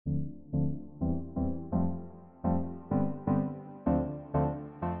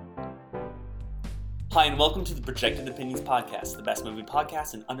Hi, and welcome to the Projected Opinions Podcast, the best movie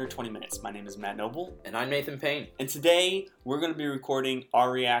podcast in under 20 minutes. My name is Matt Noble. And I'm Nathan Payne. And today, we're going to be recording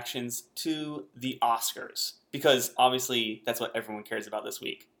our reactions to the Oscars. Because, obviously, that's what everyone cares about this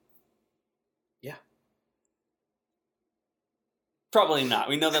week. Yeah. Probably not.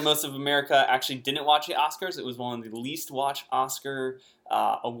 We know that most of America actually didn't watch the Oscars. It was one of the least watched Oscar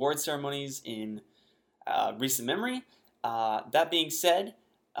award ceremonies in recent memory. That being said,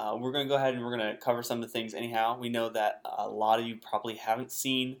 we're going to go ahead and we're going to cover some of the things anyhow. We know that a lot of you probably haven't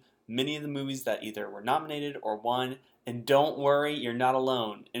seen many of the movies that either were nominated or won. And don't worry, you're not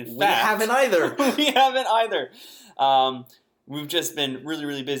alone. In fact, we haven't either. We haven't either. We've just been really,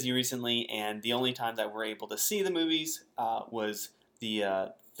 really busy recently, and the only time that we're able to see the movies was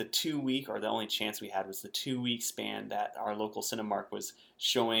the 2 week, or the only chance we had was the 2 week span that our local Cinemark was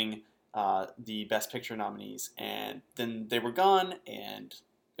showing the Best Picture nominees, and then they were gone, and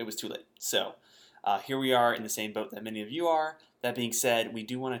it was too late. So here we are in the same boat that many of you are. That being said, we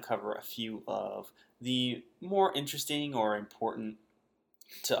do want to cover a few of the more interesting or important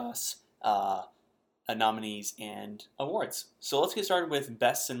to us nominees and awards. So let's get started with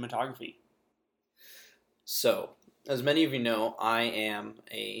Best Cinematography. So, as many of you know, I am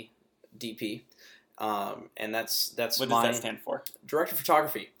a DP, and that's What does that stand for? Director of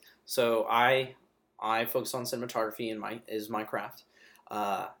photography. So I focus on cinematography and is my craft,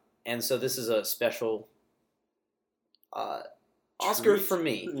 and so this is a special Oscar Treat? for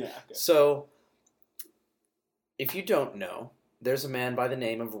me. Yeah. Okay. So, if you don't know, there's a man by the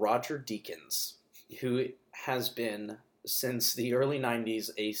name of Roger Deakins who has been, since the early 90s,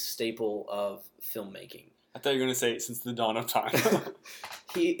 a staple of filmmaking. I thought you were going to say since the dawn of time.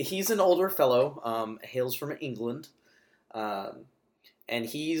 He's an older fellow, hails from England, and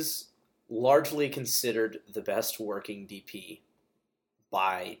he's largely considered the best working DP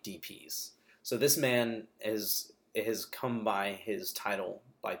by DPs. So this man has come by his title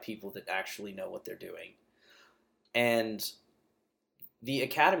by people that actually know what they're doing. And the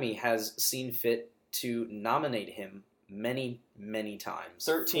Academy has seen fit to nominate him many, many times.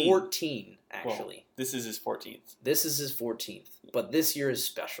 13. 14, actually. Well, this is his 14th. This is his 14th. But this year is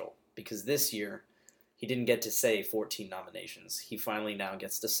special because this year he didn't get to say 14 nominations. He finally now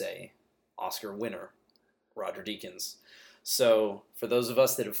gets to say Oscar winner, Roger Deakins. So for those of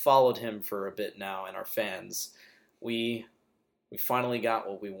us that have followed him for a bit now and are fans, we finally got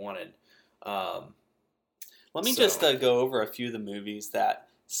what we wanted. Let me just go over a few of the movies that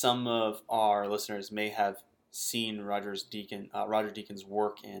some of our listeners may have seen Roger Deakins'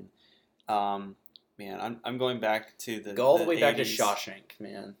 work in. Man, I'm going back to the go all the way 80s. back to Shawshank,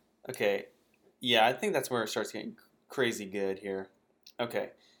 man. Okay, yeah, I think that's where it starts getting crazy good here.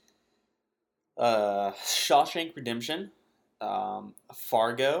 Okay, Shawshank Redemption,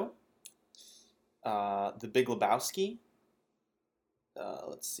 Fargo, The Big Lebowski.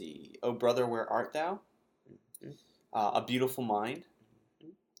 Let's see, Oh Brother, Where Art Thou? A Beautiful Mind,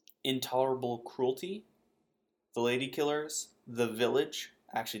 Intolerable Cruelty, The Lady Killers, The Village.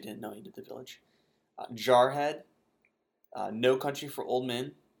 I actually didn't know he did The Village. Jarhead, No Country for Old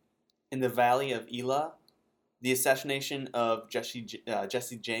Men, In the Valley of Elah, The Assassination of Jesse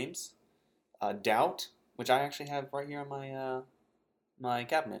James, Doubt, which I actually have right here on my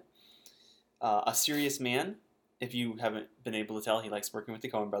cabinet. A Serious Man. If you haven't been able to tell, he likes working with the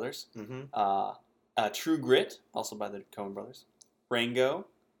Coen brothers. Mm-hmm. True Grit, also by the Coen brothers. Rango,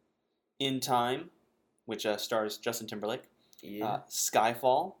 In Time, which stars Justin Timberlake. Yeah.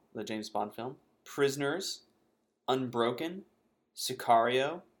 Skyfall, the James Bond film. Prisoners, Unbroken,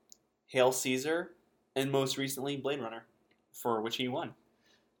 Sicario, Hail Caesar, and most recently Blade Runner, for which he won.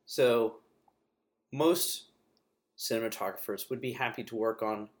 So, most cinematographers would be happy to work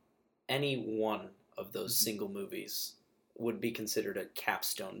on any one of those single movies. Would be considered a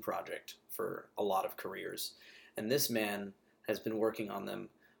capstone project for a lot of careers. And this man has been working on them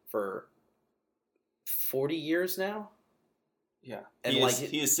for 40 years now? Yeah. And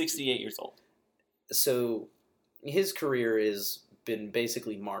he is 68 years old. So his career has been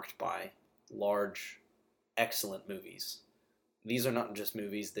basically marked by large, excellent movies. These are not just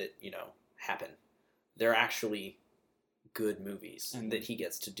movies that, happen. They're actually good movies that he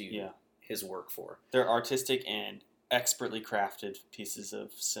gets to do his work for. They're artistic and expertly crafted pieces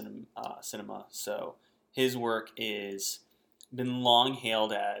of cinema. So his work is been long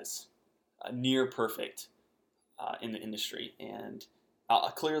hailed as near perfect in the industry, and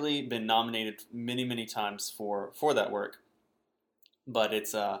clearly been nominated many, many times for that work. But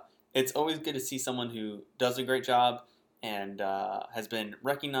it's always good to see someone who does a great job and has been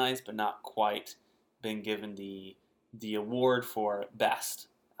recognized, but not quite been given the award for best.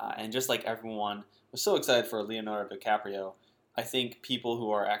 And just like everyone was so excited for Leonardo DiCaprio, I think people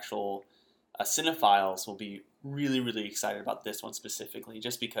who are actual cinephiles will be really, really excited about this one specifically,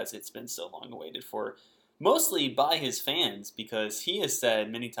 just because it's been so long awaited for, mostly by his fans, because he has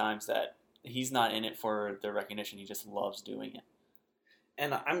said many times that he's not in it for the recognition, he just loves doing it.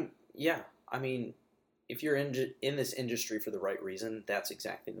 And I mean, if you're in this industry for the right reason, that's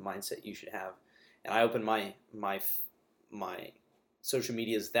exactly the mindset you should have. And I opened my social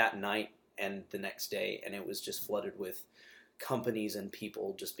medias that night and the next day, and it was just flooded with companies and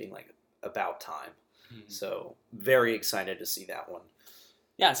people just being like, about time. Mm-hmm. So very excited to see that one.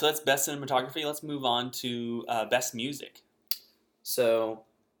 Yeah, so that's best cinematography. Let's move on to best music. So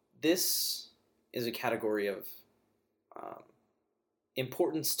this is a category of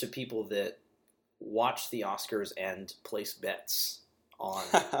importance to people that watch the Oscars and place bets on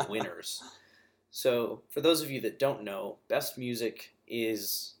winners. So for those of you that don't know, best music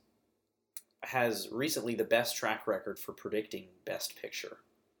has recently the best track record for predicting best picture.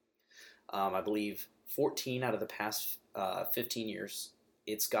 I believe 14 out of the past 15 years,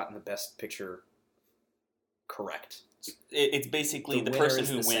 it's gotten the best picture correct. It's basically the person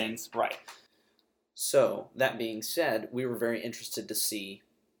who wins. Right. So, that being said, we were very interested to see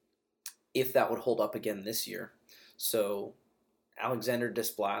if that would hold up again this year. So, Alexander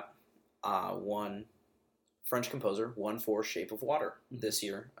Desplat, French composer, won for Shape of Water this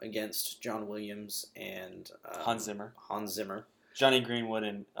year against John Williams and Hans Zimmer. Johnny Greenwood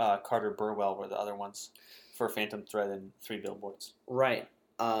and Carter Burwell were the other ones for Phantom Thread and Three Billboards. Right.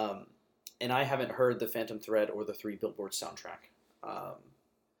 And I haven't heard the Phantom Thread or the Three Billboards soundtrack.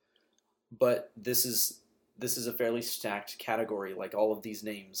 But this is a fairly stacked category. Like, all of these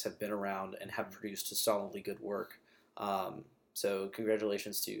names have been around and have produced solidly good work. So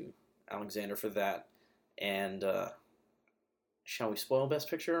congratulations to Alexander for that. And shall we spoil Best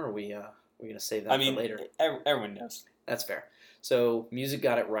Picture, or are we going to save that for later? Everyone knows. That's fair. So music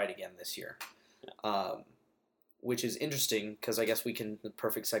got it right again this year, which is interesting because I guess the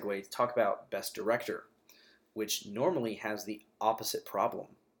perfect segue, talk about Best Director, which normally has the opposite problem.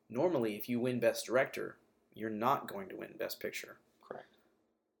 Normally, if you win Best Director, you're not going to win Best Picture. Correct.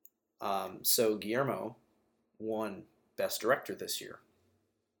 So Guillermo won Best Director this year,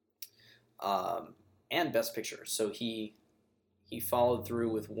 and Best Picture. So he followed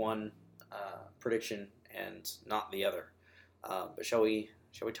through with one prediction and not the other. But shall we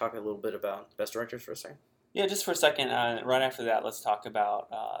talk a little bit about Best Directors for a second? Yeah, just for a second. Right after that, let's talk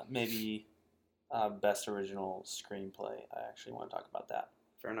about maybe Best Original Screenplay. I actually want to talk about that.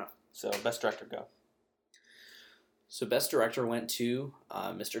 Fair enough. So, Best Director, go. So, Best Director went to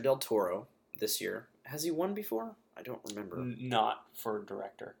Mr. Del Toro this year. Has he won before? I don't remember. Not for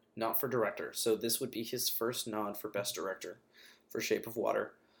Director. Not for Director. So, this would be his first nod for Best Director for Shape of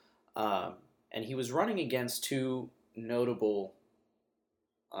Water. And he was running against two notable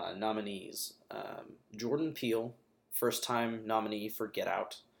nominees. Jordan Peele, first-time nominee for Get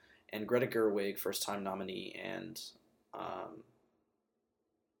Out, and Greta Gerwig, first-time nominee, and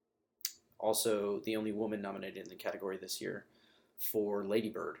also the only woman nominated in the category this year for Lady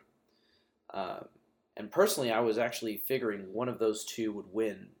Bird. And personally, I was actually figuring one of those two would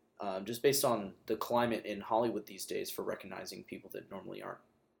win, just based on the climate in Hollywood these days for recognizing people that normally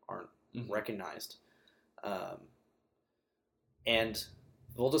aren't recognized. And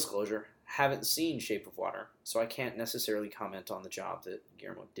full disclosure, haven't seen Shape of Water, so I can't necessarily comment on the job that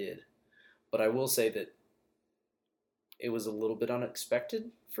Guillermo did. But I will say that it was a little bit unexpected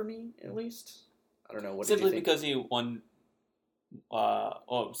for me, at least. I don't know. What simply did you think? Because he won.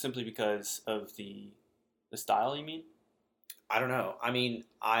 Simply because of the style. You mean? I don't know. I mean,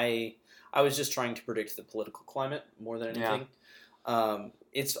 I was just trying to predict the political climate more than anything. Yeah.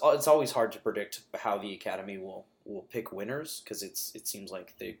 It's always hard to predict how the Academy will pick winners because it seems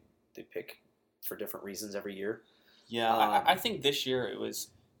like they pick for different reasons every year. Yeah, I think this year it was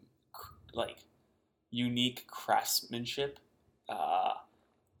like unique craftsmanship,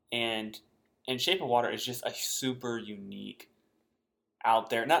 and Shape of Water is just a super unique out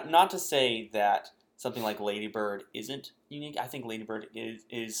there. Not to say that something like Lady Bird isn't unique. I think Lady Bird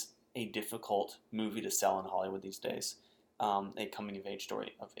is a difficult movie to sell in Hollywood these days. A coming of age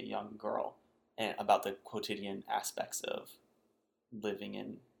story of a young girl and about the quotidian aspects of living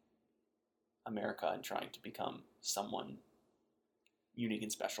in America and trying to become someone unique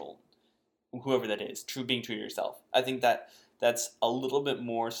and special, whoever that is, being true to yourself. I think that's a little bit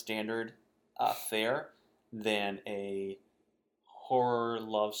more standard fare than a horror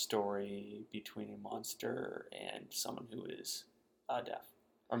love story between a monster and someone who is deaf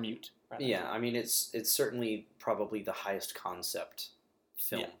or mute. Rather. Yeah, I mean it's certainly probably the highest concept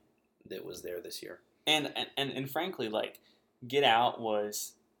film Yeah. that was there this year. And frankly, like, Get Out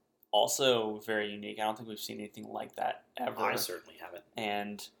was also very unique. I don't think we've seen anything like that ever. I certainly haven't.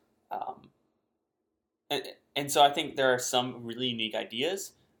 And um, and so I think there are some really unique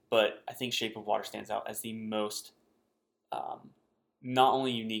ideas, but I think Shape of Water stands out as the most not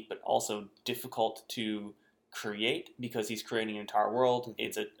only unique but also difficult to create because he's creating an entire world. Mhm.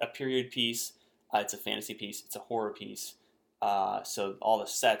 It's a period piece, it's a fantasy piece, it's a horror piece. So all the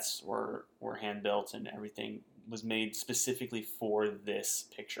sets were hand built and everything was made specifically for this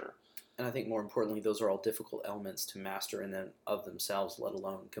picture. And I think more importantly, those are all difficult elements to master in and of themselves, let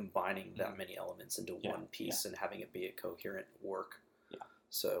alone combining that many elements into Yeah, one piece and having it be a coherent work. Yeah.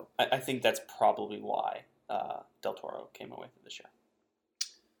 So I think that's probably why Del Toro came away with this year.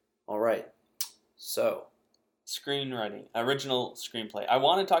 all right. So Screenwriting, original screenplay. I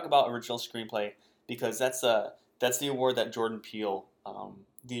want to talk about original screenplay because that's the award that Jordan Peele,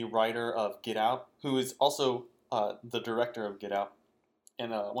 the writer of Get Out, who is also the director of Get Out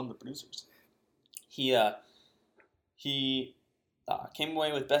and one of the producers, he came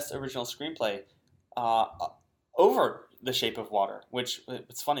away with best original screenplay uh, over The Shape of Water, which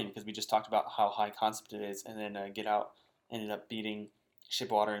it's funny because we just talked about how high concept it is, and then Get Out ended up beating Shape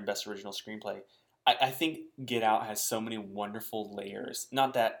of Water in best original screenplay. I think Get Out has so many wonderful layers.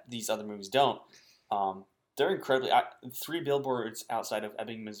 Not that these other movies don't. They're incredibly. Three Billboards Outside of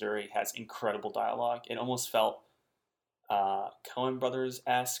Ebbing, Missouri has incredible dialogue. It almost felt Coen Brothers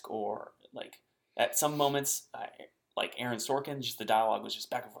esque, or like at some moments, like Aaron Sorkin. Just the dialogue was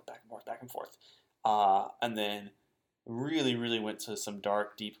just back and forth, back and forth, back and forth, and then really, really went to some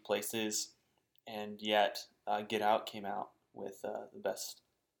dark, deep places. And yet, Get Out came out with the best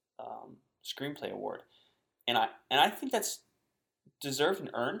screenplay award, and I think that's deserved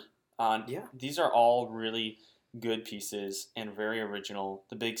and earned. Yeah. These are all really good pieces and very original.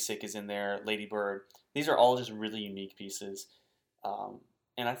 The Big Sick is in there, Lady Bird. These are all just really unique pieces,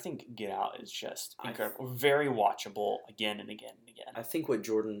 and I think Get Out is just incredible, very watchable again and again and again. I think what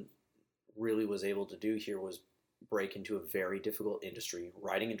Jordan really was able to do here was break into a very difficult industry.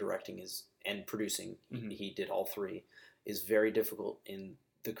 Writing and directing and producing, he did all three, is very difficult in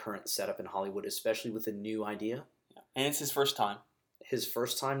the current setup in Hollywood, especially with a new idea. Yeah. And it's his first time. His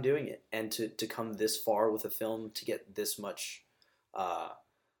first time doing it, and to come this far with a film, to get this much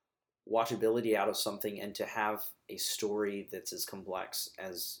watchability out of something, and to have a story that's as complex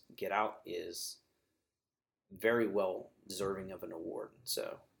as Get Out is very well deserving of an award.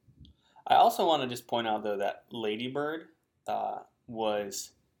 So I also want to just point out, though, that Lady Bird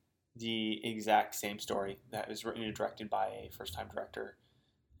was the exact same story that was written and directed by a first-time director.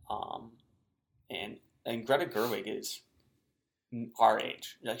 And Greta Gerwig is our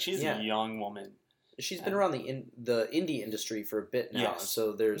age. Like, she's a young woman. She's been around the indie industry for a bit now. Yes.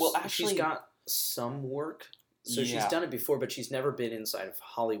 So she's got some work. So she's done it before, but she's never been inside of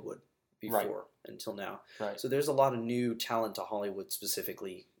Hollywood before until now. Right. So there's a lot of new talent to Hollywood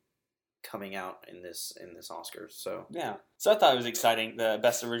specifically coming out in this Oscars. So yeah. So I thought it was exciting. The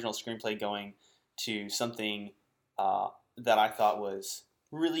best original screenplay going to something that I thought was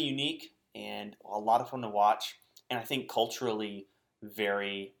really unique and a lot of fun to watch, and I think culturally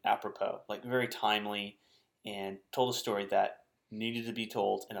very apropos, like very timely, and told a story that needed to be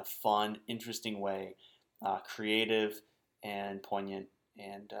told in a fun, interesting way, creative and poignant.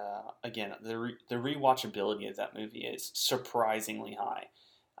 And again, the rewatchability of that movie is surprisingly high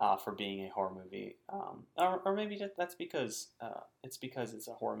for being a horror movie, or maybe that's because it's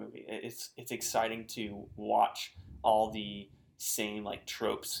a horror movie. It's exciting to watch all the same like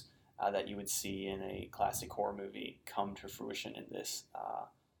tropes that you would see in a classic horror movie come to fruition in this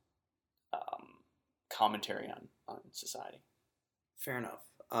commentary on society. Fair enough.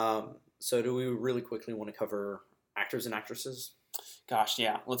 So do we really quickly want to cover actors and actresses? Gosh,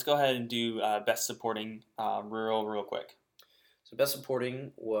 yeah. Let's go ahead and do best supporting real quick. So best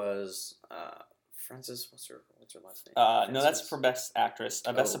supporting was Frances. What's her last name? No, that's for best actress.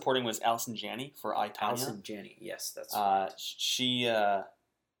 Best supporting was Allison Janney for I, Tonya. Allison Janney, yes, that's right. She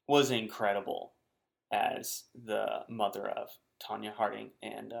was incredible as the mother of Tonya Harding,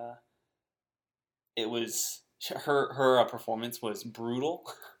 and it was her performance was brutal,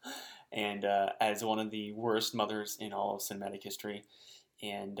 and as one of the worst mothers in all of cinematic history.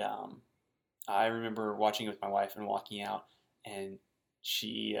 And I remember watching it with my wife and walking out, and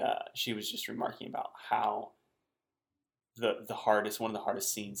she was just remarking about how one of the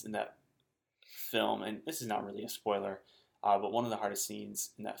hardest scenes in that film, and this is not really a spoiler, but one of the hardest scenes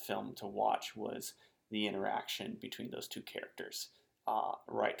in that film to watch was the interaction between those two characters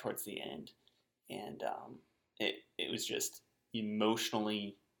right towards the end, and it was just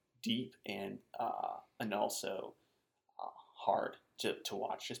emotionally deep and also hard to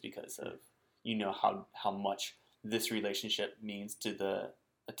watch, just because of how much this relationship means to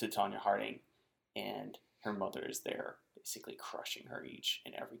Tonya Harding, and her mother is there basically crushing her each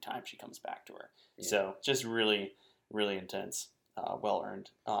and every time she comes back to her. Yeah. So just really, really intense, well earned.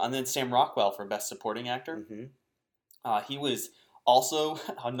 And then Sam Rockwell for Best Supporting Actor. Mm-hmm. He was also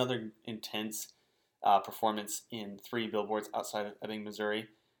another intense performance in 3 Billboards Outside of Ebbing, Missouri.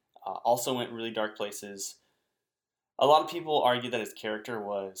 Also went really dark places. A lot of people argue that his character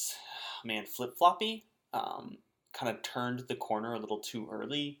was, flip-floppy. Kind of turned the corner a little too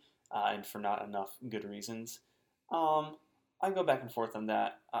early, and for not enough good reasons. I go back and forth on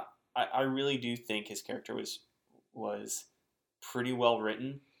that. I really do think his character was pretty well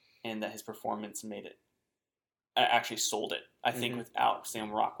written, and that his performance made it. Actually sold it. I think without Sam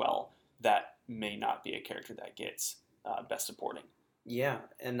Rockwell, that may not be a character that gets Best Supporting. Yeah,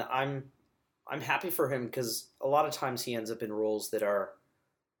 and I'm happy for him, because a lot of times he ends up in roles that are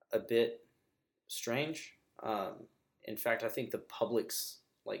a bit strange. In fact, I think the public's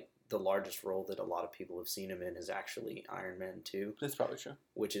the largest role that a lot of people have seen him in is actually Iron Man 2. That's probably true.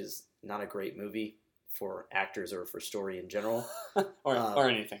 Which is not a great movie for actors or for story in general. or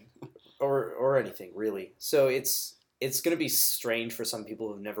anything. Or anything, really. So it's going to be strange for some people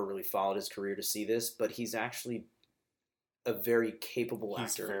who've never really followed his career to see this, but he's actually a very capable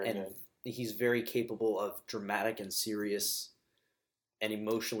actor. Good. He's very capable of dramatic and serious and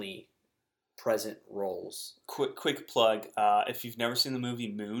emotionally present roles. Quick plug. If you've never seen the movie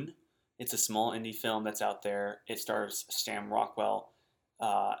Moon, it's a small indie film that's out there. It stars Sam Rockwell,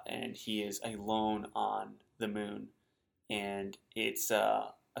 and he is alone on the moon. And it's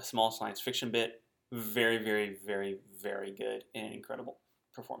a small science fiction bit. Very, very, very, very good and incredible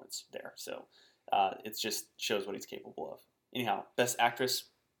performance there. So it just shows what he's capable of. Anyhow, Best Actress,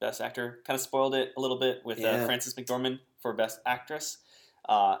 Best Actor. Kind of spoiled it a little bit with Frances McDormand for Best Actress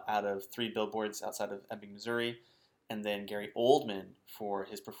out of 3 Billboards Outside of Ebbing, Missouri. And then Gary Oldman for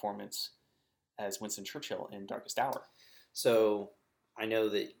his performance as Winston Churchill in Darkest Hour. So I know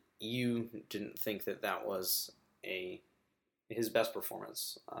that you didn't think that was his best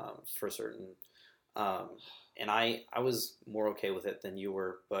performance for certain. And I was more okay with it than you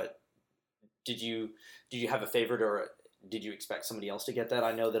were, but did you have a favorite, or did you expect somebody else to get that?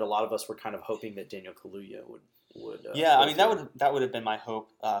 I know that a lot of us were kind of hoping that Daniel Kaluuya would. That would have been my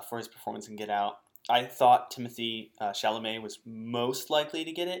hope for his performance in Get Out. I thought Timothée Chalamet was most likely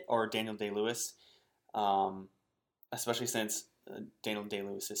to get it, or Daniel Day-Lewis, especially since Daniel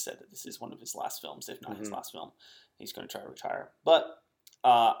Day-Lewis has said that this is one of his last films, if not his last film. He's going to try to retire. But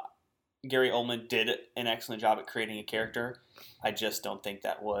Gary Oldman did an excellent job at creating a character. I just don't think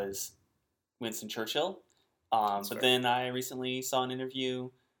that was Winston Churchill. But then I recently saw an interview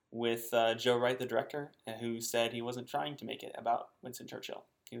with Joe Wright, the director, who said he wasn't trying to make it about Winston Churchill.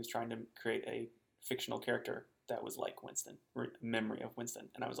 He was trying to create a fictional character that was like Winston, memory of Winston.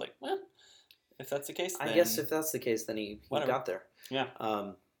 And I was like, well, if that's the case, then... I guess if that's the case, then he got there. Yeah.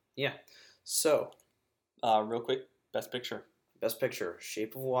 Yeah. So... real quick, Best Picture. Best Picture,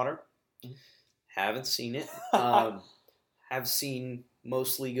 Shape of Water. Mm-hmm. Haven't seen it. Have seen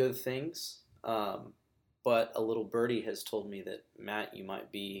mostly good things. But a little birdie has told me that, Matt, you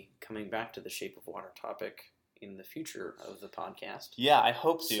might be coming back to the Shape of Water topic in the future of the podcast. Yeah, I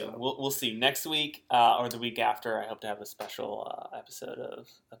hope to. So, we'll see. Next week or the week after, I hope to have a special episode of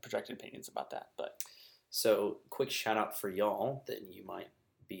Projected Opinions about that. So, quick shout out for y'all that you might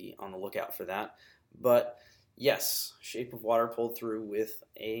be on the lookout for that. But yes, Shape of Water pulled through with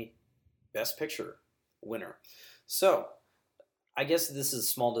a Best Picture winner. So, I guess this is a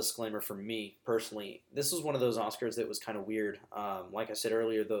small disclaimer for me personally. This was one of those Oscars that was kind of weird. Like I said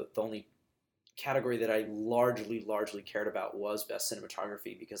earlier, the only category that I largely cared about was Best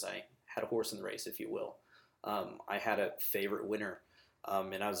Cinematography, because I had a horse in the race, if you will. I had a favorite winner,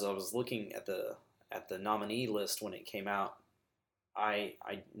 and as I was looking at the nominee list when it came out, I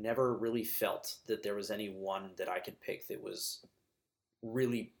never really felt that there was any one that I could pick that was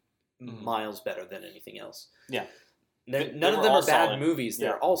really miles better than anything else. Yeah. None of them are bad movies.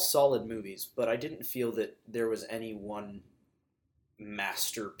 They're all solid movies, but I didn't feel that there was any one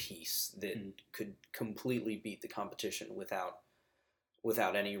masterpiece that could completely beat the competition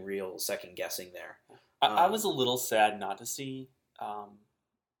without any real second guessing there. I was a little sad not to see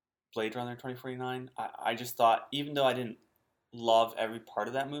Blade Runner 2049. I just thought, even though I didn't love every part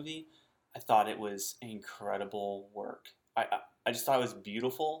of that movie, I thought it was incredible work. I just thought it was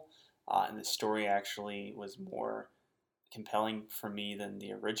beautiful, and the story actually was more compelling for me than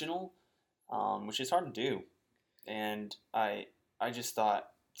the original, which is hard to do. And I just thought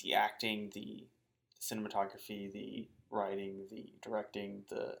the acting, the cinematography, the writing, the directing,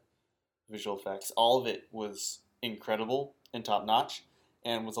 the visual effects, all of it was incredible and top notch,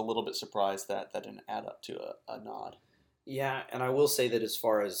 and was a little bit surprised that that didn't add up to a nod. Yeah, and I will say that as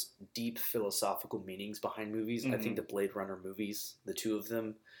far as deep philosophical meanings behind movies, I think the Blade Runner movies, the two of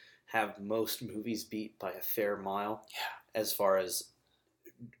them, have most movies beat by a fair mile. Yeah. As far as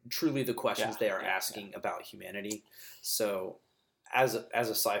truly the questions they are Yeah. asking about humanity. So, as a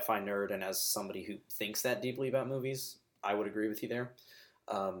sci-fi nerd and as somebody who thinks that deeply about movies, I would agree with you there.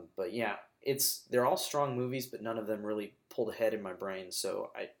 But yeah, they're all strong movies, but none of them really pulled ahead in my brain.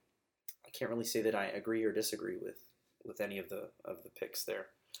 So I can't really say that I agree or disagree with any of the picks there.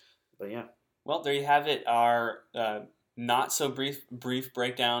 But yeah, Well, there you have it. Our not so brief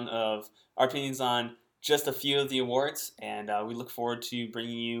breakdown of our opinions on just a few of the awards, and we look forward to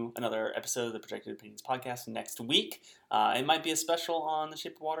bringing you another episode of the Projected Opinions podcast next week. It might be a special on The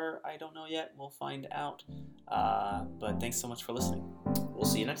Shape of Water. I don't know yet. We'll find out. But thanks so much for listening. we'll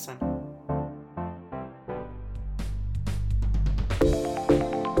see you next time.